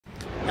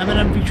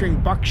EMINEM featuring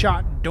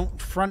Buckshot,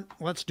 Don't Front.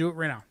 Let's do it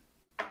right now.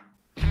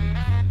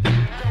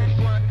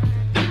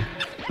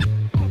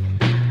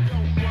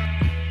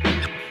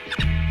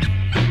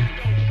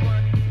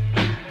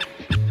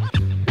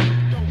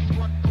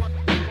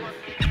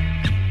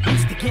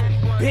 Used to get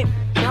bent,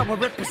 now I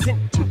represent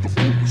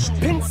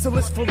pencil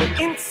is full of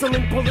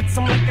insulin bullets.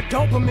 I'm like a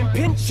Doberman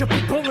pinch. You'll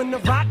be pulling the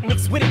rock,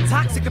 mixed with it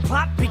toxic. The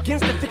plot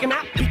begins to thicken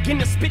out, begin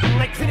to spitting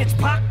like vintage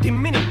pop.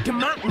 Diminic,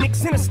 demonic,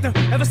 sinister.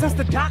 Ever since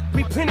the doc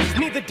replenished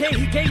me the day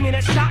he gave me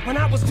that shot, when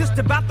I was just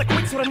about to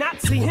quit, so to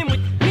not see him with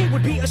me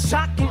would be a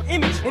shocking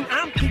image. And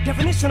I'm the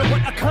definition of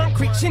what a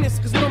concrete chin is.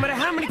 Cause no matter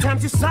how many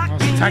times you sock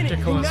me in it,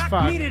 you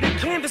knock me to the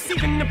canvas,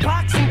 even the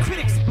boxing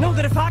critics know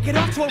that if I get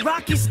off to a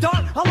rocky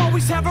start, I'll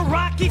always have a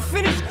rocky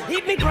finish.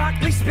 Eat me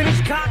broccoli,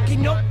 spinach, cocky,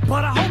 nope,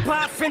 but I hope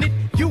I offended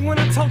you when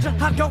I told you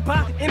how dope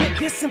I emit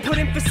this and put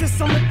emphasis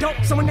on the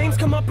dope. So when names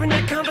come up in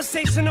that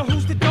conversation of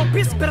who's the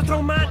dopest, better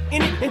throw mine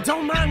in it and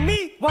don't mind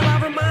me while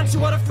I remind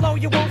you of the flow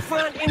you won't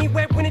find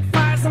anywhere when it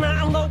fires and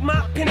I unload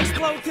my pen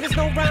explode till there's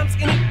no rhymes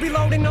in it.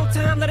 Reload in no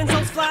time, letting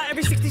zones fly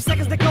every 60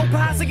 seconds that go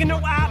by, so you know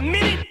I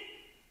meant it.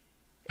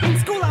 In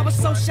school I was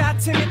so shy,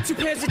 timid, 2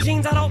 pairs of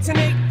jeans I'd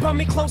alternate. Brought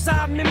me close,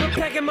 I remember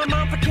begging my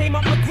mom for came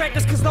up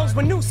McGregor's, cause those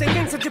were new, say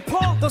Vincent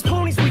DePaul. Those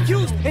ponies were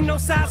used and no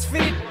size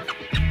fitted.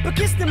 But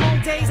kiss them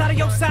old days, out of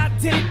your side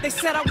did it. They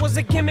said I was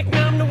a gimmick,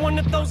 now I'm the one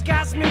that those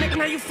guys mimic.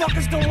 Now you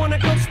fuckers don't wanna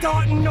go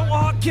starting no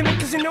argument,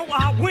 cause you know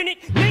I win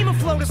it. Name a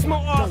flow that's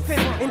more often,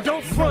 and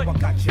don't front. You know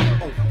I got you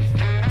open,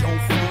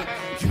 don't front.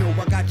 You know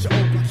I got you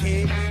open,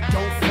 kid,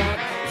 don't front.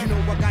 You know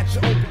I got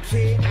you open,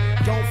 kid,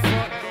 don't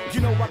front.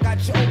 You know I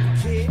got you open,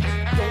 kid,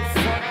 don't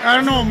front. I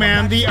don't know,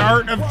 man. The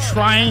art of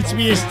trying to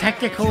be as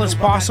technical as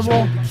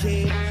possible.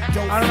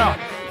 I don't know.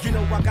 You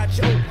know I got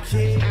you open,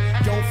 kid,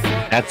 don't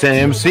front. That's an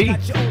MC.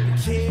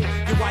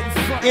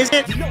 Is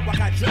it? You know I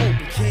got you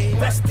open, kid.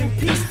 Rest in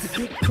peace, the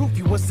big proof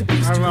you was the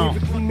beast. I You don't know.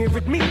 lyrically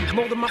mirrored me,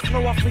 molding my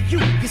flow off of you.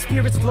 Your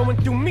spirit's flowing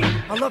through me.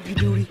 I love you,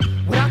 duty.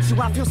 Without you,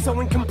 I feel so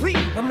incomplete.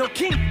 I'm no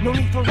king, no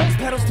need for rose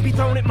petals to be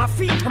thrown at my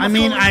feet. I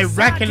mean, I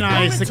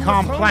recognize the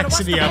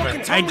complexity of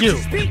it. I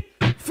do.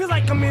 Feel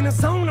like I'm in a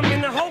zone, I'm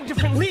in a whole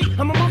different league.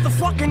 I'm a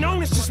motherfucking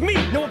own, it's just me.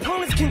 No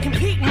opponents can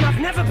compete, and I've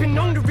never been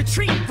known to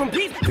retreat from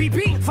beef,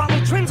 BB. Follow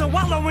trends or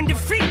wallow in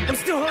defeat. I'm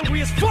still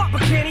hungry as fuck,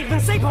 but can't even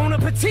say bon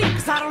appetit,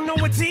 cause I don't know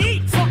what to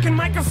eat. Fucking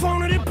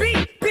microphone or the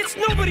beat. Bitch,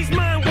 nobody's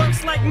mind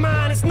works like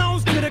mine. It's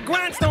nose to the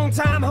grindstone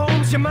time,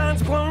 Holmes. Your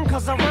mind's blown,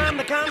 cause I rhyme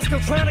like I'm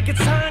still trying to get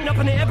signed up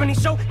in the Ebony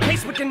Show.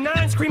 Case with the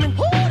 9 screaming,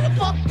 who the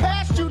fuck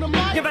passed you the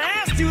mic? Never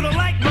asked you to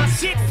like my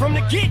shit from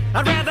the get.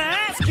 I'd rather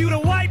ask you to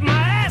wipe my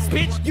ass,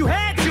 bitch. You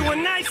had you a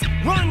nice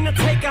run to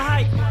take a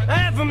hike.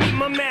 I ever meet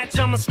my match,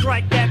 I'ma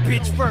strike that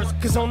bitch first.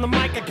 Cause on the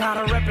mic I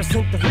gotta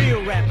represent the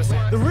real rappers.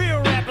 The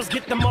real rappers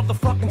get the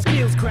motherfucking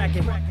skills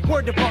cracking.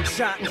 Word to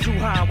Buckshot and True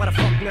High, why the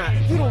fuck not?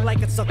 You don't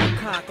like it, suck a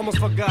cock, almost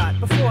forgot.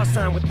 Before I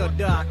signed with the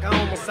doc, I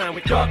almost signed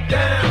with Duck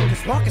Down.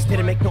 Cause Marcus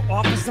didn't make no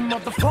offers, a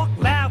motherfuck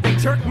loud. They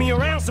jerked me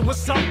around, so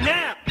what's up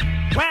now?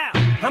 Wow,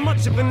 how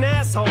much of an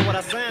asshole would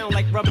I sound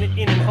like rubbing it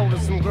in and holding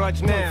some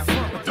grudge now?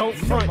 But don't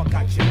front. I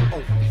got you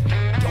open,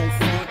 don't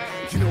front.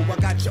 You know I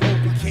got you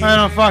open, kid. I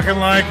don't fucking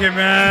like it,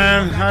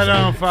 man. I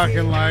don't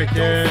fucking like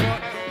it.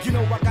 You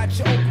know I got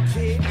you open,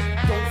 kid.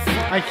 Don't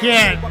front. I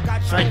can't.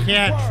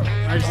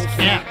 I just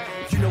can't.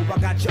 You know I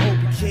got you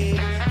open, kid.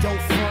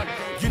 Don't front.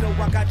 You know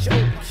I got you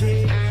open,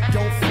 kid.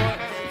 Don't front.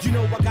 You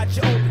know I got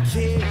you open,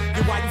 kid.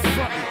 You why you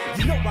frontin'?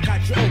 You know I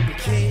got you open,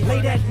 kid.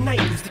 Late at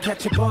night, used to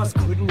catch your bars,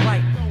 couldn't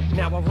write.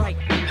 Now I write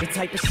the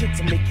type of shit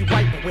to make you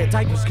wipe or wear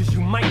diapers, cause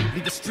you might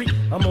leave the street.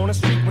 I'm on the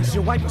street when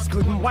your wipers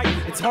couldn't wipe.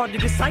 It's hard to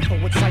decipher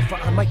what cipher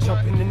I might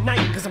jump in the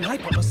night, cause I'm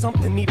hyper or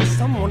something. Needed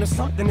someone or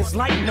something is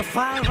lighting the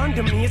fire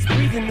under me. It's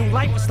breathing new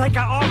life. It's like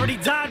I already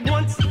died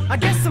once. I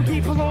guess some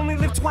people only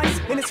live twice,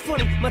 and it's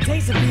funny. My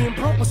days of being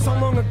broke was so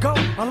long ago.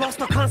 I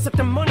lost all concept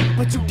of money,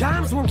 but 2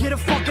 dimes won't get a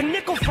fucking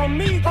nickel from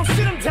me. Oh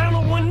shit, I'm down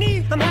on one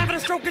knee. I'm having a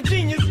stroke of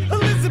genius.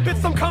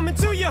 Elizabeth, I'm coming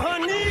to you,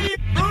 honey.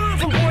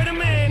 From boy to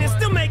man, and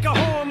still make a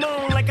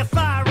hormone like a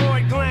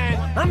thyroid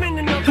gland. I'm in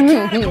another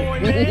category,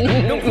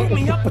 man. Don't group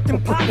me up with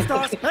them pop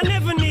stars. I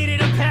never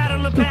needed a pat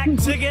on the back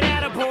to get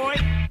at a boy.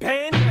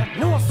 Pen,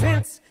 no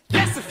offense.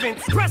 Yes,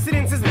 offense.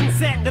 Precedence has been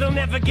set that'll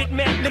never get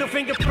met. Middle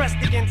finger pressed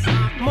against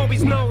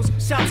Moby's nose.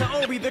 Shout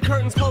to Obi, the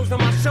curtains closed on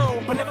my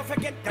show. But never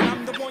forget that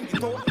I'm the one you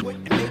thought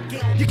wouldn't make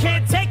it. You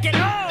can't take it,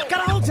 oh!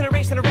 Got a whole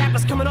generation of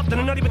rappers coming up that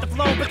are nutty with the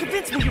flow. But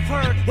convince me you've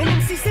heard. An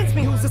MC sends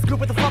me who's this good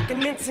with the fucking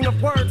mincing of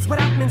words.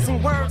 Without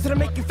mincing words that'll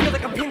make you feel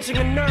like I'm pinching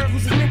a nerve.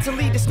 Who's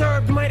mentally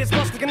disturbed? You might as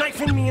well stick a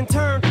knife in me and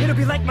turn. It'll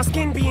be like my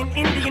skin being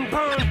Indian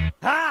burned.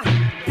 Ah,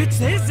 bitch,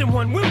 there isn't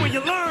one. When will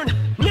you learn?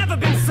 Never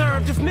been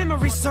served. If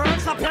memory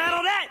serves, I'll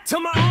paddle that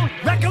till my own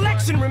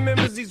recollection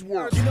remembers these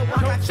words. You know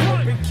I got you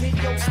open, kid.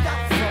 Yo,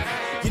 stop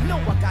front. You know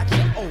I got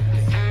you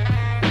open.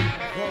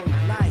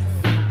 Word life.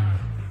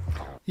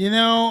 You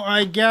know,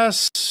 I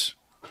guess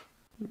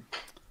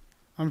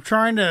I'm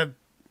trying to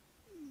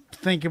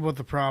think about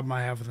the problem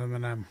I have with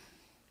Eminem.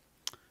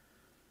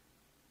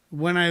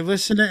 When I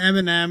listen to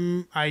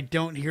Eminem, I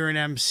don't hear an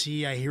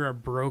MC. I hear a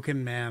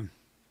broken man.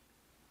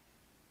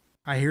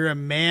 I hear a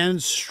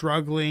man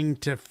struggling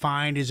to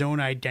find his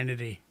own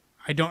identity.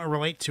 I don't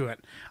relate to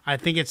it. I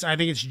think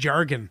it's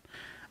jargon.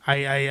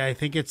 I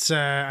think it's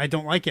I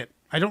don't like it.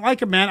 I don't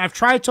like it, man. I've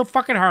tried so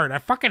fucking hard. I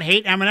fucking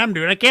hate Eminem,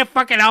 dude. I can't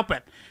fucking help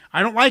it.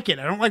 I don't like it.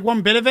 I don't like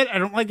one bit of it. I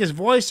don't like his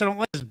voice. I don't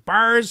like his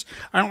bars.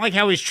 I don't like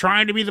how he's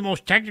trying to be the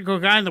most technical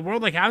guy in the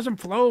world. Like, how's him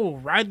flow?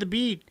 Ride the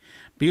beat.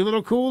 Be a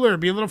little cooler.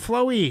 Be a little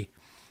flowy.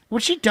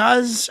 Which he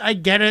does. I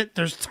get it.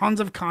 There's tons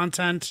of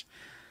content.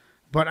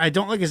 But I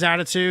don't like his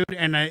attitude.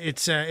 And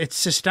it's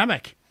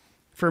systemic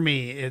for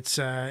me. It's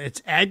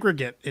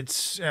aggregate.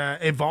 It's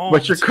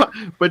evolved.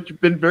 But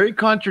you've been very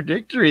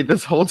contradictory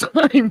this whole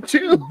time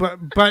too.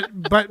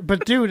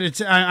 But dude,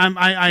 it's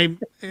I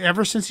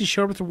ever since he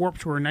showed up at the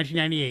Warped Tour in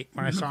 1998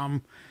 when I saw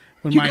him.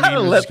 When You gotta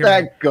let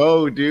that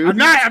go,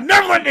 dude. I'm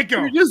never letting it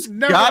go. You just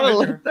gotta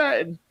let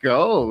that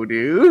go,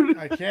 dude.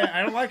 I can't.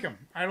 I don't like him.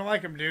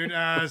 Dude.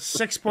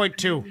 6.2.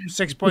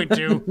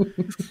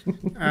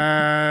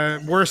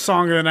 6.2. Worst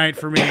song of the night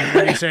for me.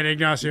 What do you say,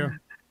 Ignacio?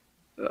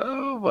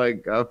 Oh my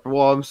god.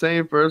 Well, I'm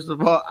saying first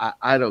of all,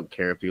 I don't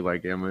care if you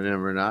like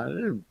Eminem or not.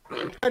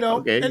 I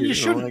don't. Okay, and you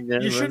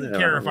shouldn't. You shouldn't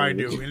care if I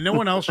do, and no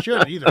one else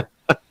should either.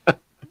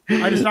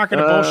 I'm just not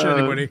going to bullshit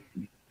anybody.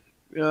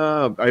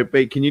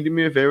 Can you do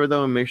me a favor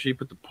though and make sure you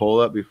put the poll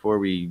up before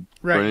we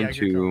run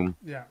into?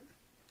 Yeah.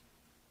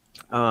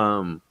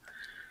 I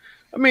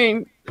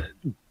mean,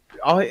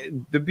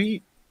 the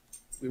beat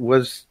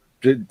was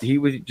he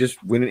was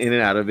just went in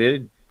and out of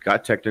it,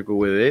 got technical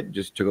with it,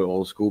 just took an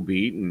old school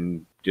beat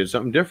and did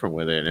something different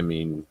with it. I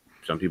mean,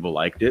 some people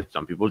liked it,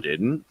 some people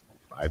didn't.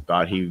 I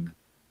thought he's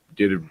a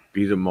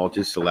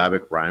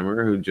multisyllabic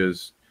rhymer who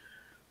just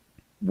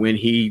when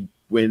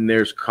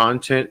there's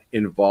content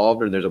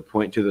involved and there's a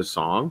point to the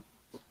song,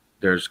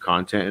 there's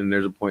content and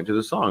there's a point to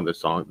the song.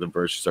 The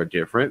verses are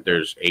different.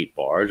 There's 8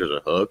 bars. There's a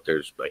hook.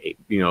 There's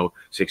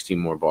 16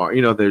 more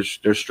bars.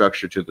 There's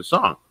structure to the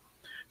song.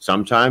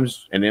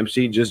 Sometimes an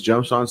MC just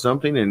jumps on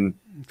something and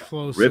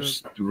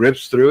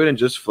rips through it and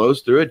just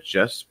flows through it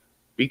just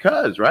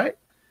because, right?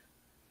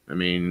 I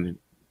mean,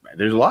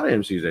 there's a lot of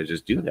MCs that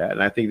just do that,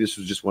 and I think this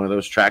was just one of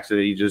those tracks that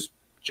he just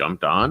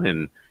jumped on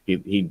and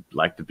he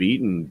liked the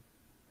beat and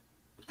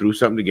threw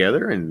something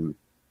together, and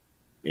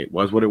it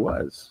was what it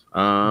was.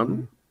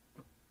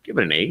 Give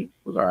it an 8. It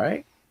was all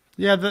right.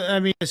 Yeah, I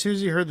mean, as soon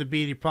as he heard the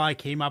beat, he probably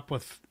came up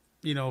with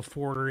 4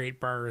 or 8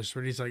 bars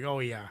where he's like, "Oh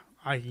yeah,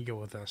 I can go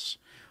with this."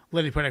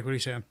 Lenny Puttick, what are you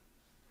saying?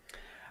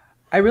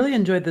 I really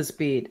enjoyed this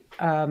beat.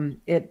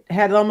 It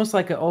had almost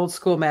like an old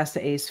school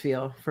Masta Ace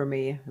feel for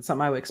me. It's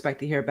something I would expect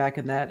to hear back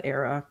in that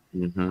era.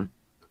 Mm-hmm.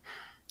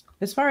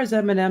 As far as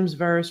Eminem's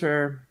verse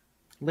or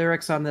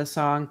lyrics on this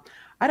song,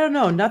 I don't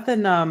know.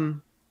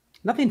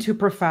 Nothing too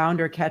profound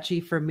or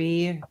catchy for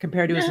me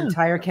compared to his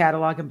entire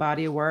catalog and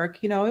body of work.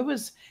 It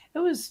was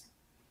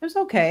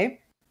okay.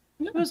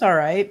 It was all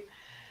right.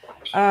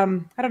 I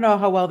don't know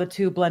how well the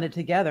two blended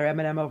together,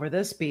 Eminem over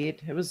this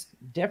beat. It was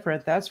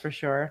different, that's for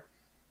sure.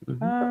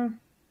 Mm-hmm.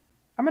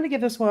 I'm going to give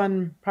this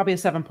one probably a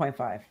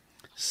 7.5.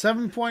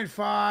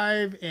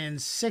 7.5 and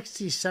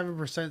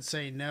 67%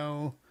 say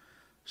no.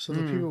 So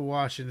the people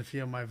watching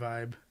feel my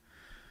vibe.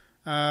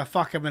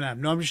 Fuck Eminem.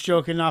 No, I'm just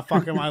joking. Not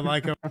fuck him. I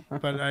like him,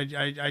 but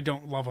I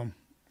don't love him.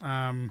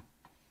 I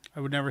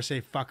would never say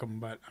fuck him,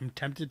 but I'm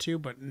tempted to,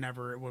 but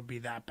never. It would be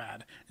that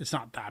bad. It's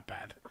not that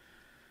bad.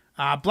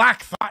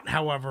 Black Thought,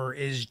 however,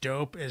 is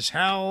dope as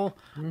hell.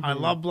 I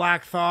love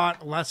Black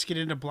Thought. Let's get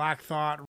into Black Thought